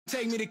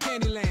Take me to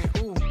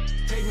Candyland, ooh,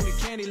 take me to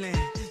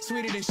Candyland.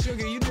 Sweeter than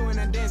sugar, you doing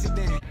that dancey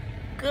dance.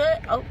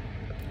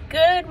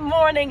 Good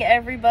morning,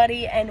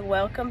 everybody, and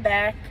welcome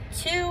back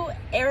to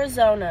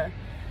Arizona.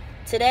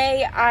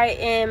 Today, I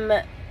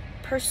am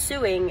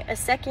pursuing a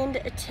second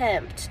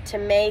attempt to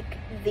make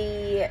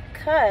the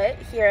cut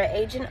here at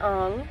Agent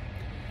Ong,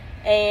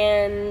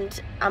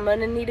 and I'm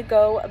gonna need to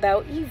go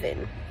about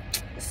even.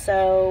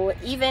 So,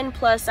 even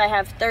plus I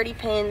have 30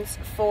 pins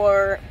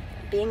for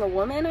being a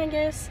woman, I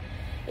guess.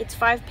 It's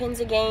 5 pins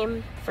a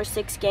game for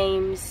 6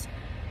 games.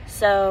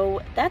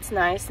 So, that's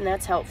nice and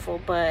that's helpful,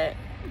 but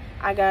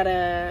I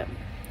gotta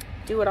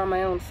do it on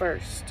my own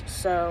first.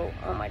 So,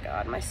 oh my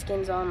god, my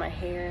skin's on my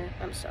hair.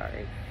 I'm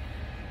sorry.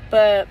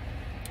 But,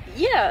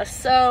 yeah,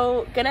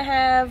 so gonna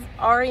have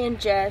Ari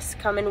and Jess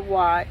come and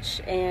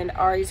watch, and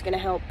Ari's gonna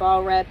help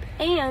ball rep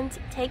and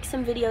take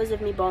some videos of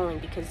me bowling,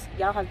 because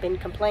y'all have been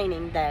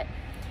complaining that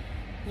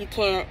you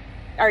can't,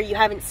 or you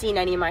haven't seen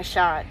any of my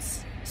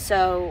shots.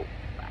 So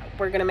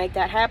we're gonna make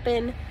that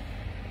happen,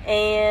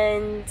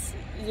 and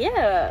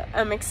yeah,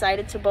 I'm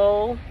excited to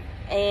bowl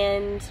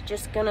and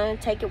just gonna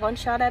take it one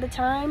shot at a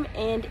time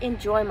and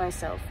enjoy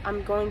myself.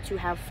 I'm going to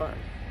have fun.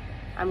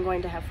 I'm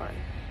going to have fun.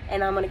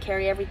 And I'm going to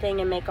carry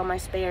everything and make all my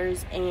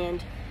spares,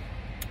 and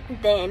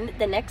then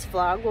the next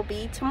vlog will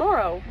be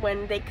tomorrow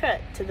when they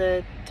cut to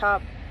the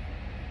top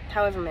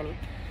however many.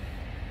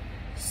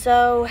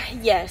 So,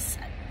 yes.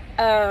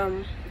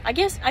 I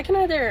guess I can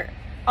either,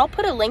 I'll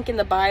put a link in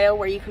the bio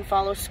where you can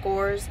follow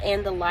scores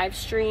and the live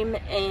stream,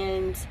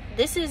 and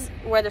this is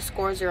where the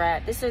scores are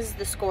at. This is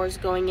the scores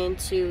going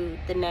into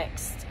the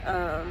next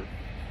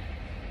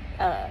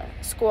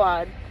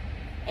squad.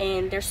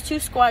 And there's 2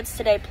 squads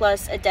today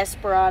plus a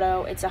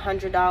Desperado. It's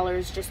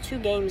 $100, just 2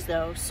 games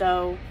though.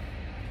 So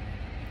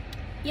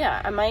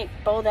yeah, I might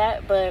bowl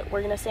that, but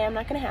we're gonna say I'm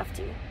not gonna have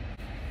to.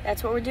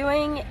 That's what we're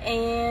doing,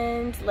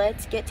 and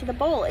let's get to the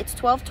bowl. It's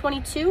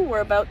 12:22. We're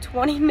about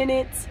 20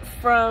 minutes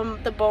from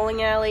the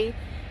bowling alley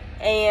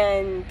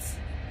and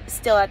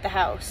still at the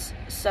house.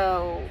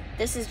 So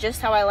this is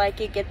just how I like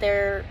it. Get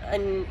there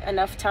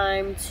enough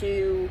time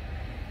to,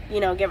 you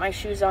know, get my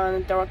shoes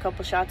on, throw a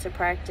couple shots of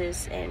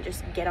practice, and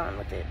just get on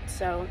with it.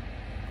 So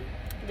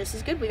this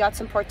is good. We got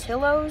some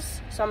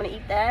Portillo's, so I'm gonna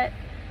eat that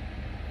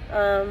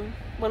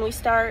when we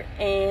start,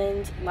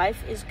 and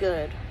life is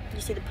good.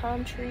 You see the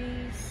palm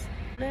trees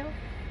now?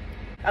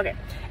 Okay,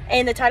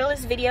 and the title of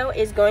this video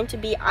is going to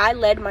be I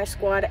led my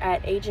squad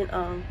at Agent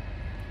Ong.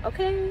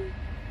 Okay,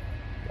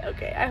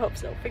 I hope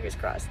so. Fingers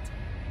crossed.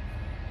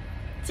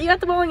 See you at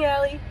the bowling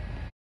alley.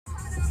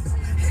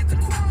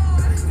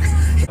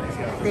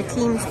 The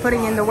team's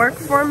putting in the work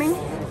for me.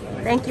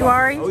 Thank you,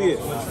 Ari. Oh, yeah.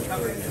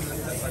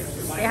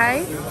 Say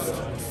hi.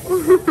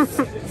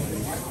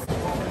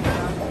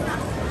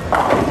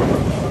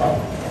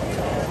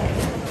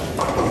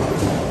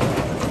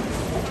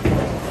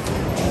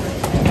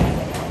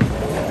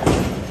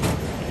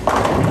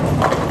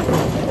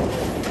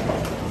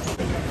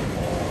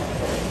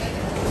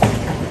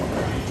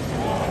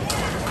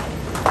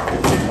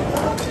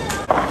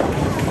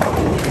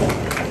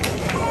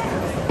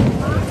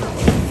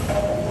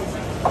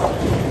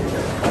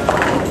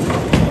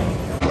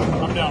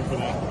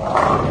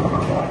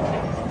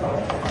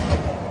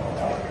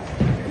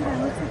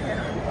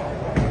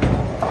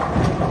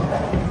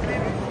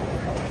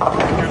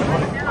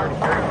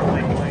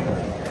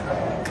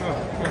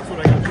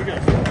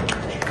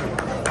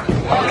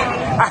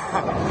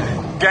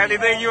 Got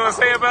anything you want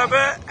to say about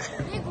that?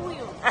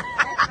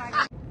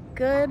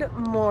 Good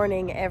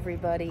morning,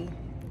 everybody.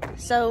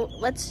 So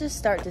let's just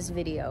start this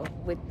video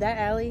with that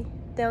alley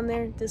down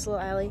there, this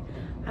little alley.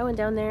 I went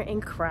down there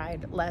and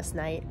cried last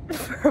night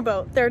for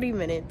about 30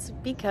 minutes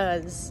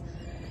because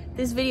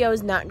this video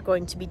is not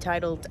going to be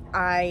titled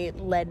I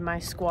led my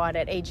squad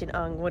at Agent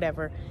Ong,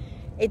 whatever.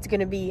 It's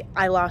gonna be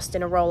I lost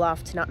in a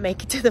roll-off to not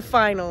make it to the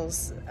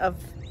finals of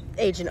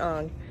Agent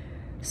Ong.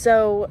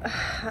 So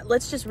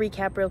let's just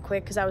recap real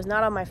quick, because I was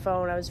not on my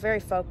phone. I was very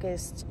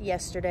focused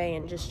yesterday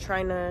and just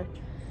trying to,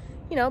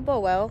 you know,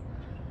 bowl well.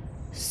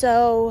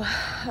 So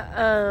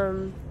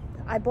I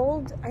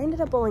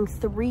ended up bowling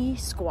 3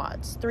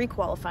 squads, 3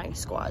 qualifying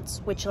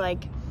squads, which,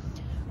 like,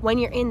 when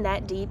you're in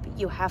that deep,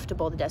 you have to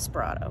bowl the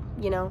Desperado,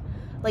 you know?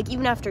 Like,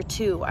 even after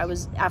 2,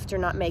 after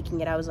not making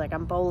it, I was like,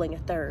 I'm bowling a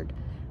 3rd.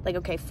 Like,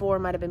 okay, 4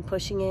 might have been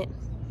pushing it,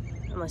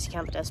 unless you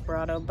count the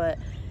Desperado, but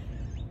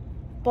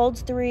bowled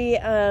 3.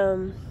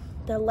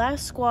 The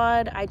last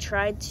squad, I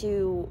tried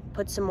to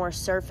put some more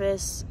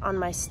surface on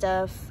my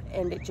stuff,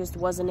 and it just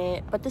wasn't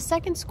it. But the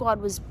second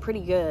squad was pretty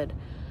good.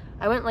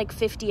 I went like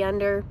 50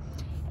 under,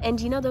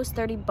 and you know those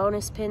 30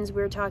 bonus pins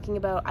we were talking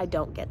about? I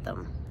don't get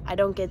them. I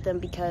don't get them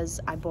because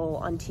I bowl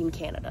on Team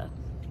Canada.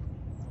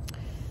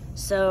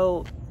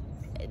 So,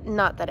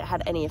 not that it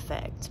had any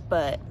effect,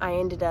 but I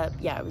ended up,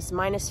 yeah, it was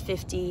minus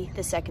 50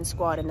 the second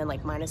squad, and then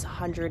like minus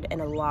 100 and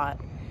a lot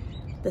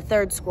the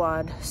 3rd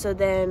squad. So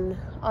then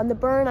on the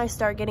burn, I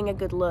start getting a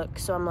good look.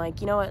 So I'm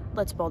like, you know what?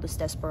 Let's bowl this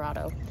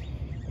Desperado.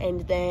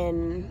 And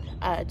then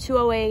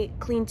 208,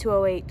 clean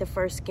 208 the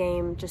first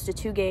game, just a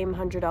 2-game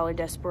 $100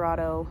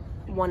 Desperado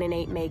 1 and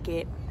 8 make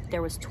it.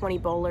 There was 20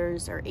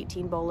 bowlers or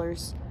 18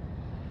 bowlers.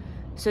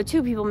 So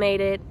 2 people made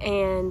it,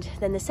 and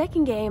then the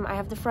second game, I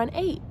have the front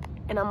 8.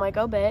 And I'm like,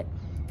 oh, bet.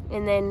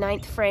 And then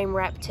 9th frame,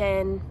 wrap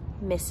 10,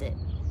 miss it.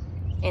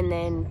 And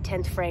then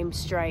 10th frame,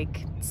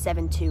 strike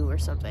 7-2 or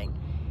something.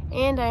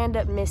 And I end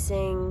up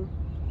missing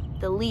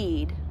the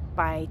lead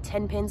by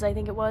 10 pins, I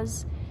think it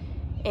was.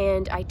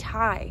 And I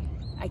tie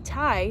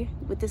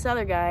with this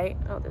other guy,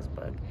 oh, this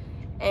bug.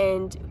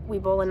 And we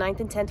bowl a 9th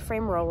and 10th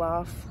frame roll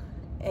off,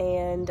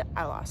 and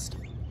I lost.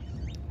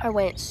 I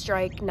went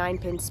strike, 9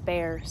 pin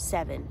spare,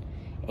 7.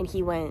 And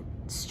he went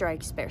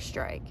strike, spare,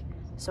 strike.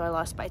 So I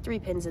lost by 3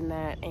 pins in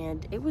that,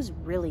 and it was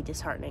really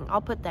disheartening. I'll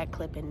put that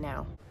clip in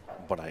now.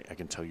 But I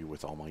can tell you,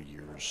 with all my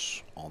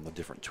years on the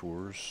different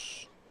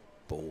tours,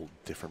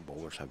 different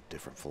bowlers have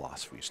different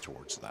philosophies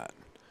towards that.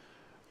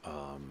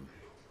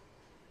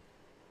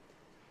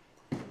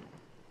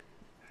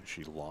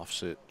 She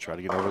lofts it, try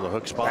to get over the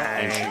hook spot,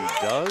 and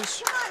she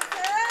does.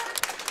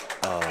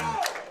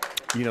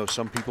 You know,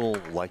 some people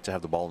like to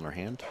have the ball in their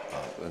hand.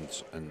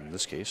 And in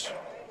this case,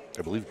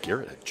 I believe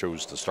Garrett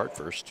chose to start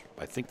first.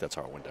 I think that's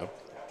how it went down.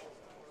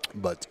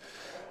 But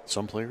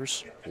some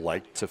players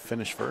like to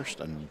finish first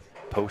and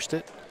post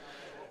it,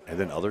 and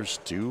then others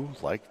do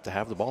like to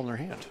have the ball in their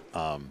hand.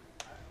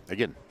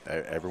 Again,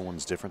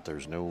 everyone's different.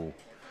 There's no,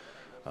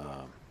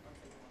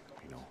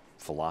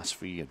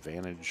 philosophy,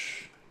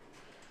 advantage,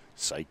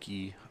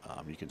 psyche.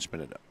 You can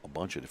spin it a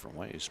bunch of different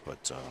ways,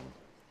 but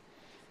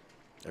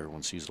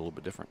everyone sees it a little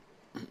bit different.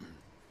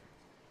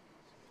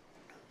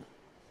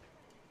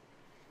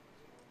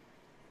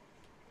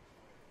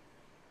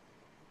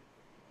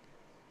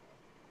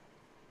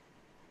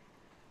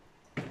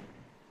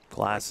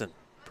 Klassen.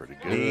 Pretty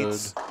good.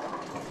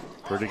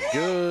 Pretty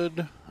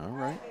good. All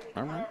right.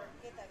 All right.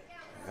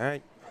 All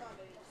right.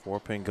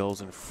 4-pin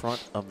goes in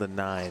front of the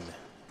 9.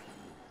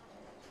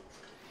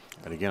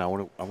 And again, I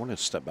want to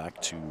step back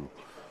to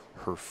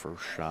her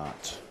first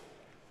shot,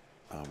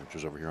 which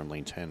was over here on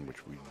lane 10,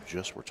 which we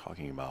just were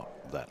talking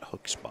about, that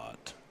hook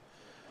spot.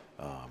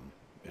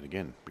 And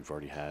again, we've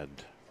already had,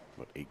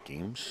 what, 8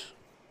 games?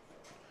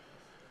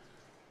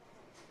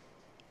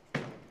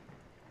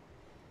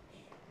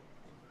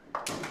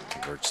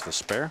 Converts the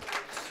spare.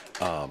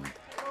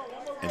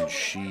 And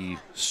she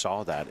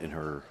saw that in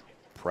her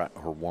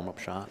warm-up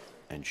shot,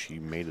 and she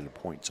made it a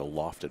point to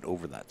loft it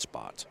over that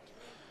spot.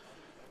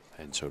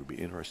 And so it'll be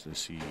interesting to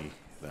see.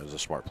 That is a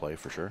smart play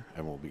for sure,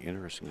 and will be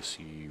interesting to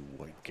see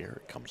what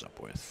Garrett comes up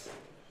with.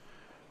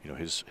 You know,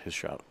 his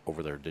shot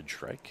over there did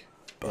strike,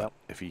 but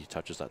if he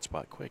touches that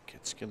spot quick,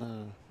 it's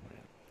gonna.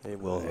 It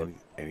will.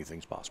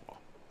 Anything's possible.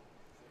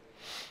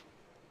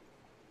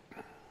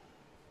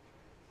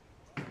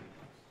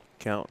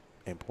 Count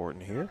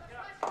important here.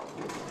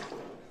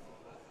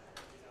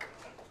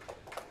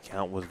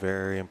 Count was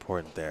very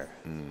important there.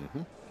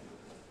 Mm-hmm.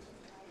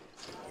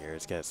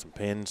 Garrett's got some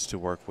pins to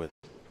work with.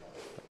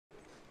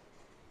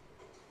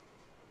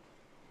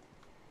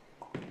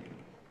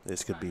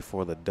 This could be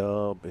for the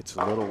dub. It's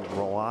a little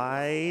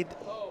wide.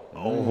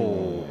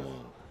 Oh.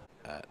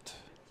 At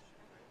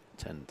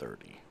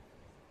 10:30.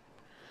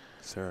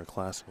 Sarah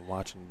Klassen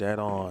watching dead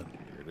on.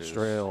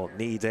 Strail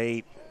needs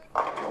 8.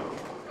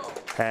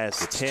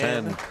 Has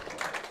 10.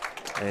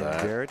 And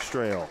that Garrett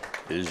Strail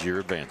is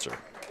your advancer.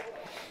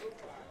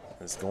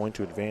 Is going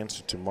to advance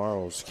to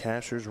tomorrow's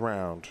Cashers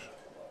round,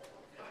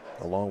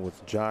 along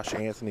with Josh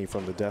Anthony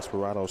from the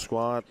Desperado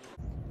squad.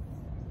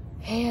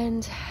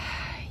 And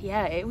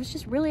yeah, it was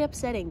just really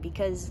upsetting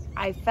because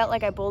I felt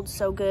like I bowled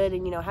so good,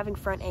 and, you know, having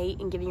front 8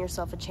 and giving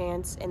yourself a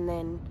chance and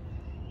then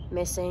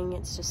missing,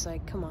 it's just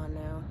like, come on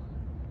now.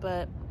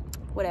 But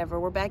whatever,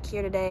 we're back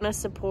here today. I'm going to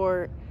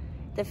support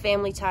the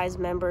Family Ties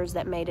members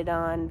that made it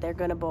on. They're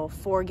going to bowl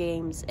 4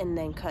 games and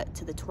then cut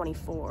to the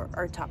 24,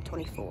 or top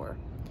 24.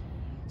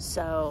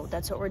 So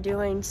that's what we're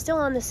doing. Still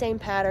on the same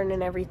pattern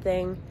and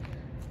everything.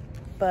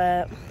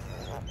 But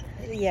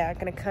yeah,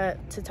 gonna cut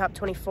to top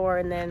 24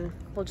 and then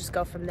we'll just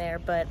go from there.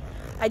 But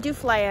I do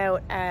fly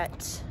out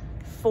at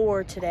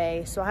 4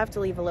 today, so I'll have to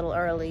leave a little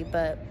early,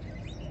 but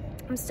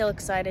I'm still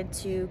excited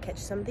to catch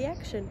some of the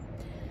action.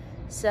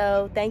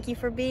 So thank you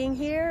for being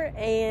here,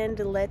 and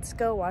let's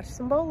go watch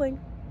some bowling.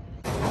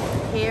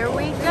 Here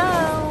we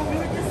go.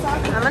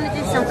 I'm gonna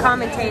do some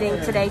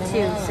commentating today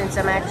too, since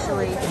I'm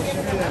actually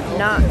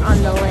not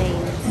on the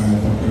lane.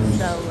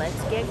 So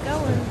let's get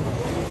going.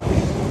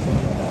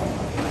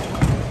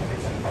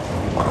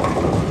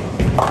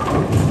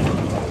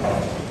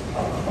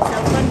 So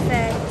fun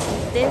fact,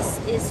 this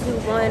is who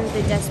won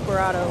the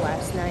Desperado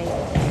last night.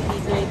 He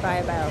beat me by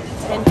about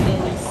 10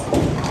 pins.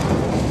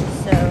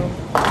 So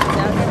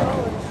now get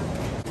rolling.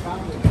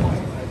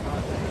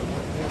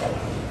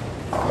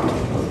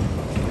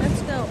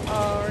 Let's go,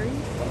 Ari.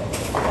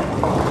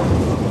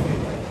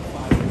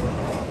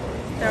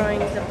 Throwing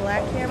the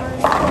black hammer.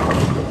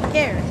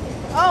 Garrett.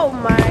 Oh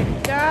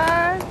my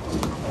god.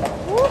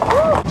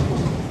 Woo-hoo.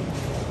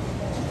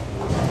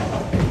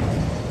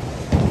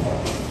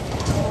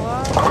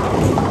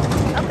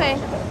 Okay,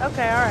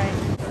 okay, alright.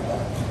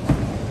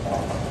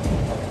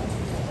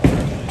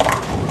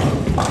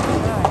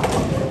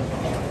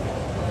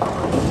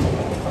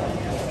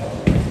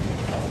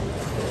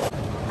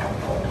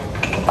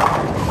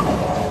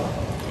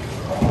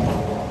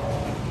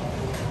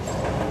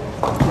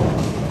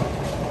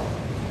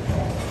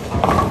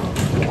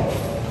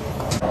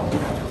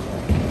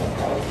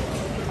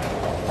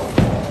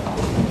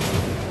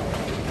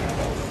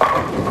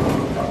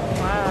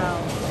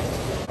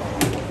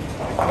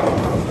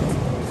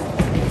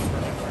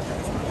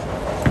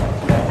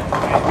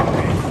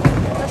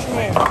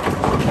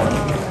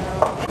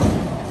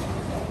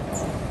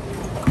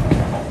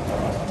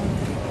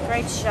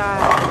 Great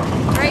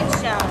shot. Great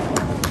shot.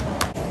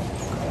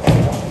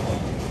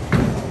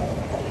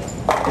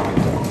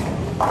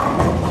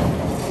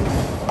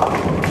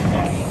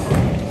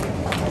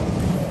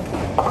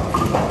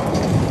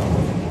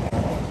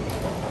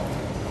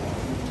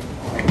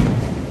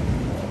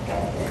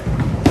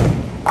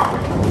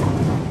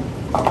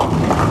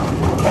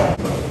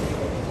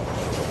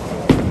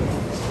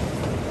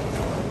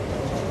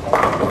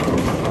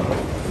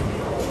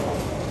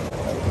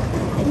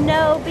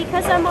 No,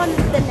 because I'm on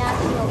the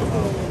national team.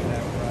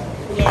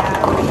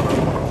 Yeah.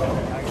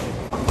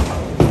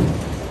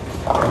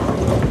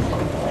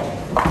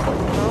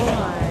 Oh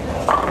my.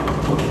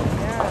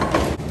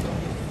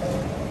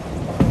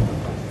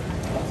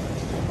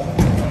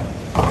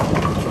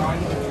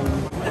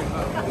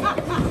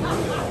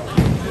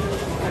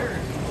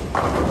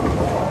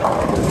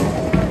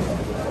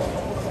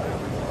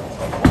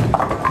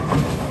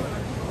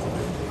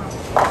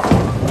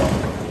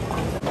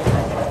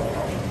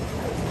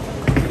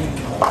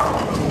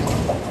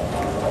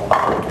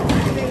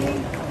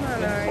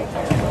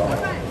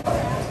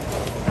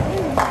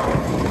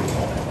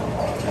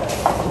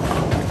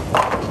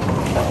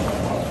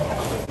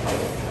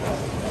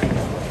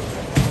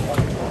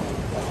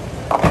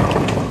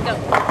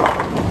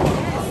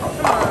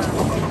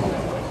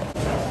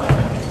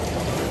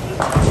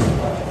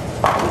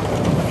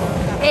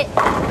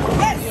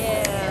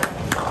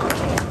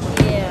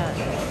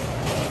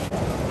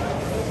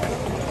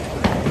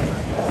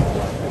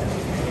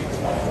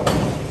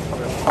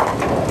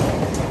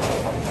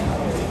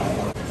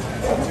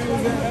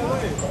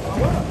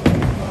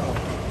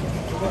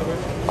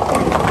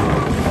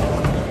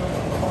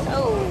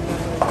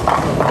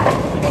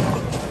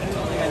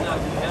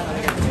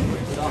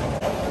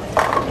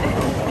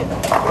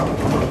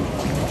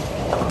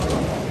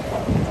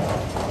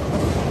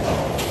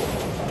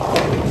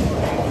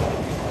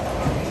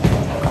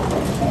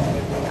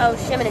 Oh,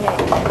 shimmin' hit.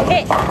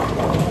 Hit!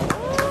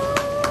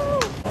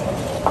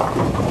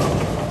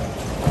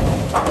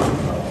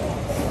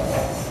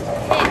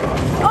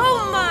 Oh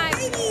my!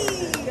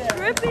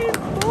 Tripping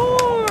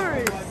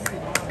force!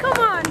 Come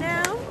on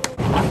now!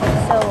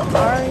 So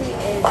Ari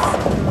is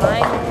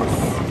minus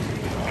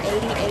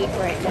 88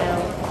 right now.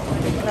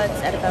 The cut's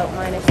at about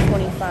minus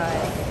 25.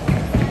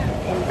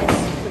 And this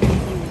is pretty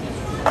huge.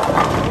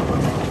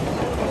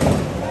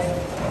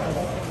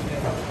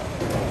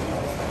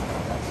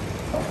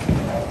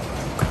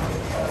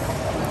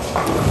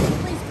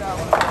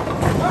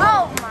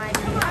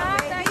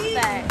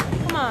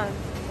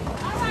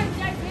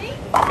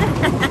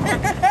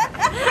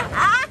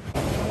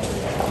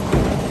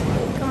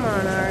 Come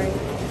on, Ari.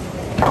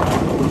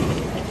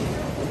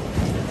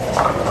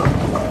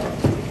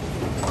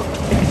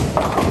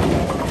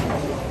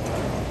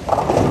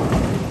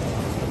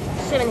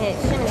 Shimmin' hit,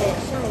 shimmin' hit,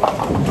 shimmin' hit.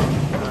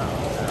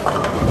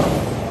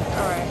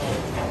 Alright.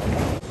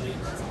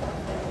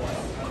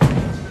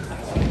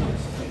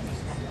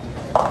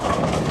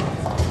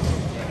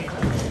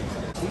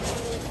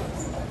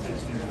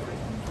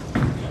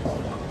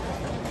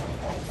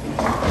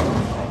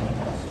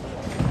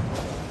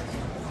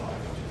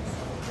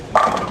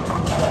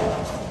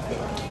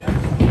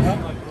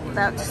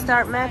 About to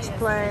start match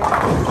play.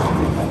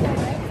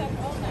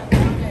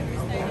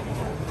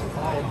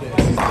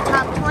 This is the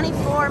top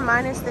 24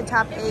 minus the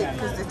top 8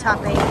 because the top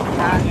 8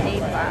 got a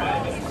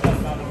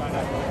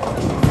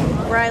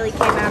 5. Riley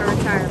came out of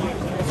retirement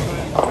for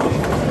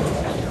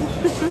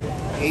this one.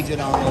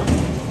 Agent on.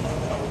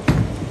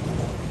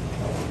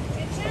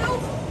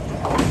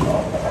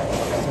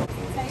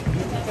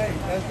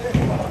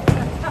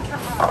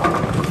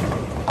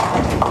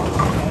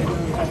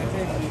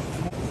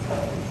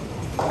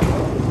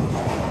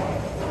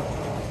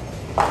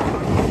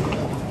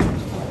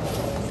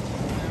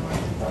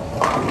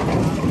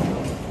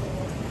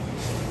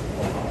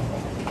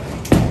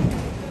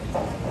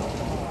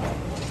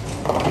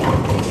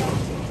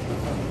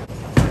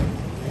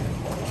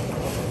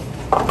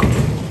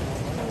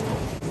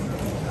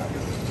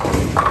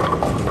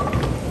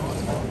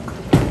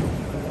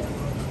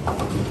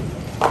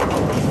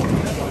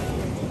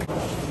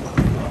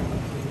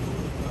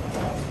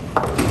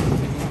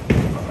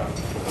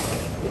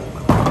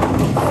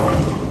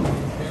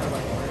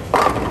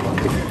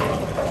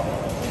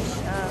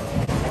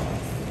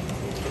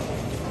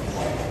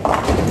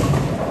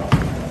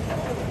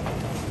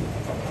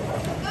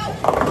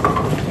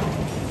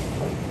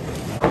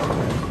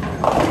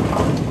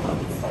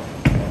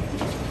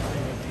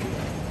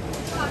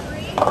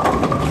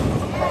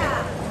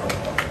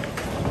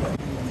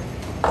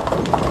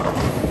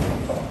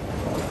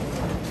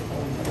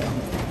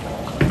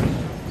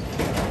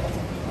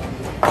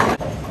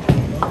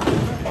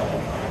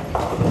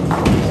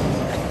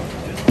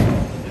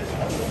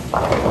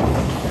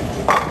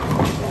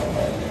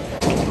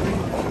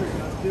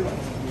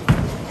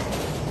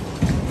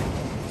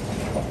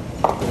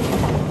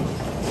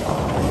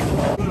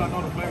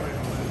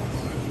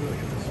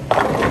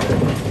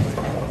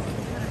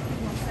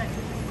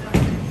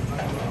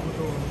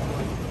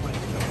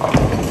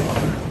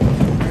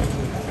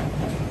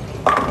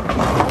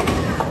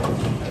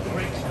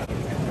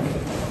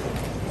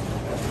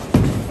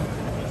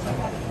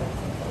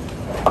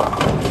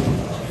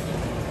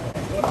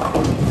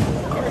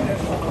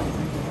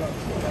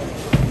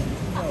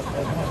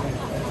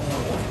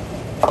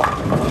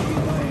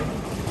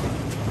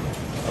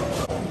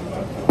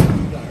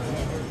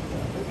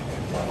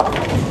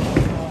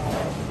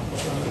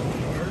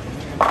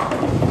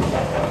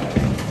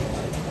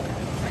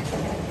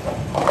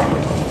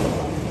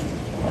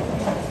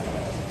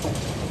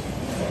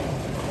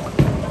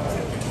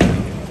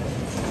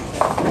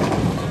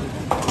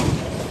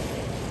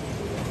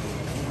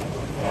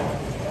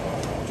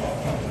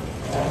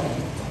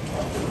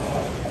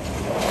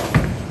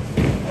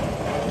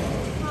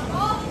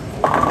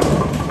 He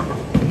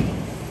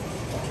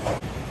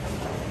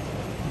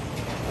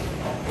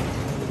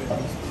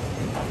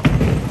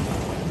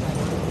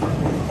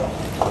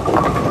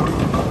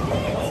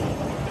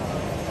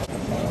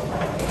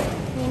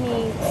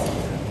needs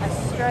a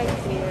strike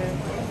here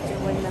to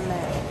win the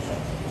match.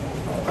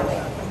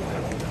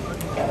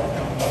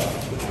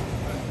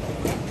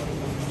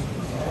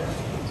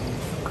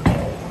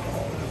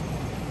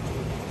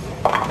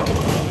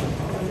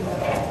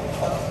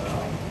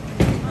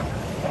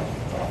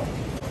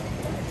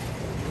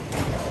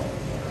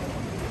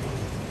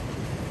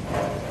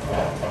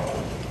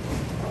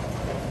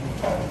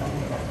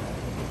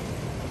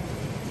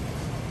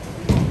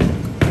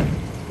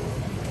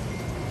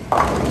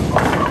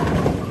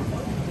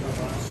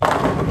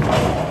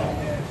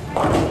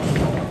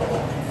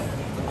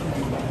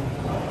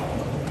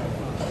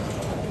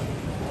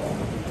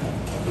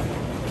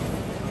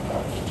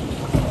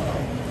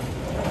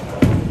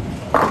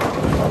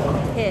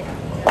 Hit.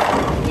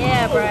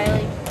 Yeah,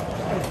 Briley.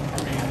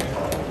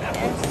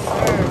 Yes,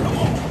 sir.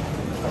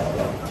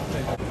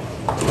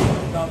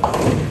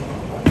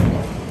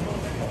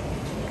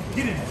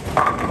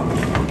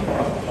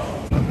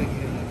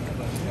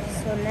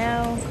 So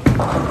now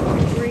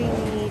 3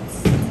 needs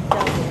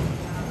double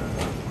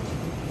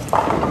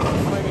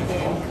for the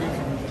day.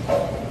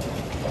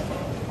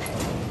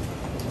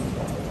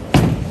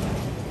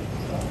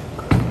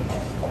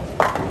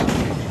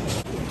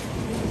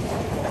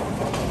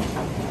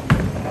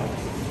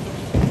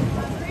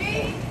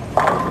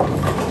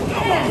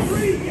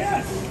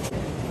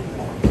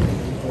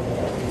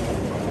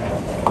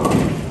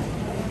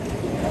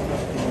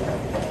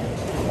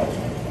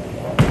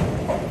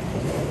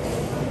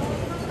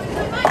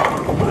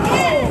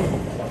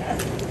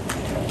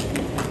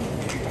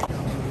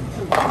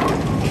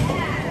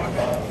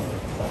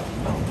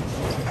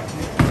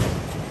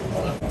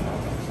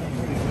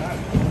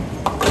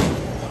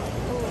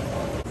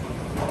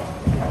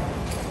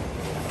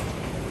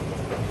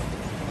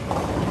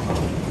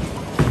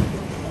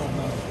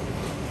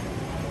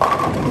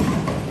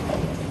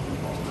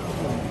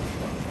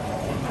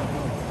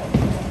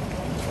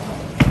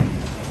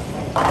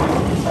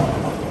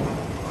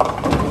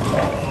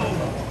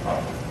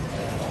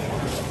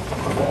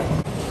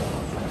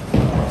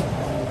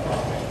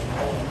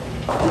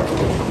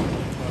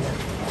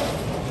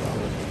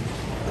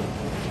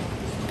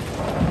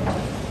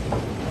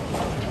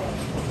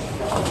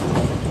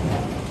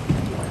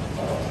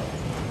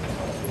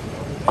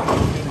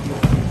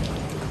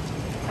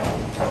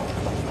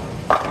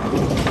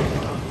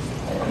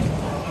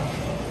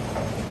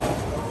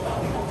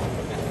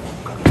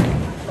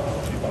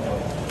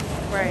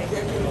 Right.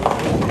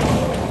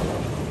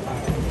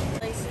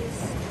 Places.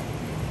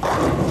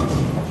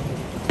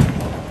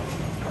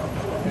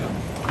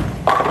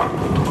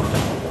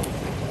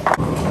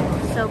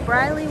 So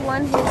Briley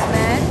won his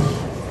match,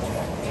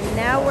 and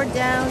now we're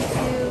down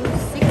to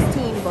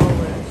 16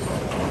 bowlers.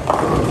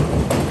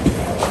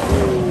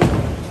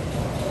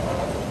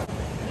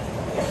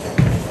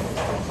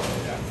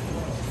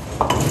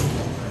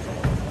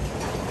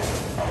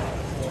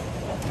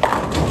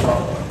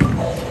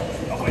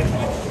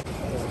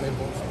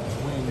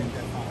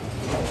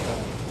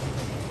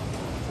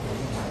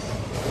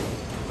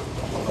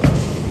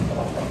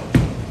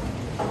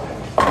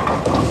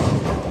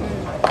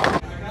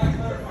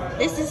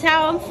 This is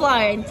how I'm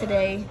flying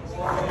today.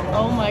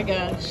 Oh my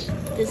gosh.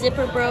 The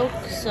zipper broke,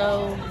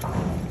 so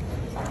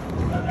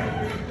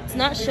it's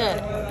not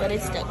shut, but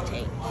it's duct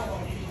tape.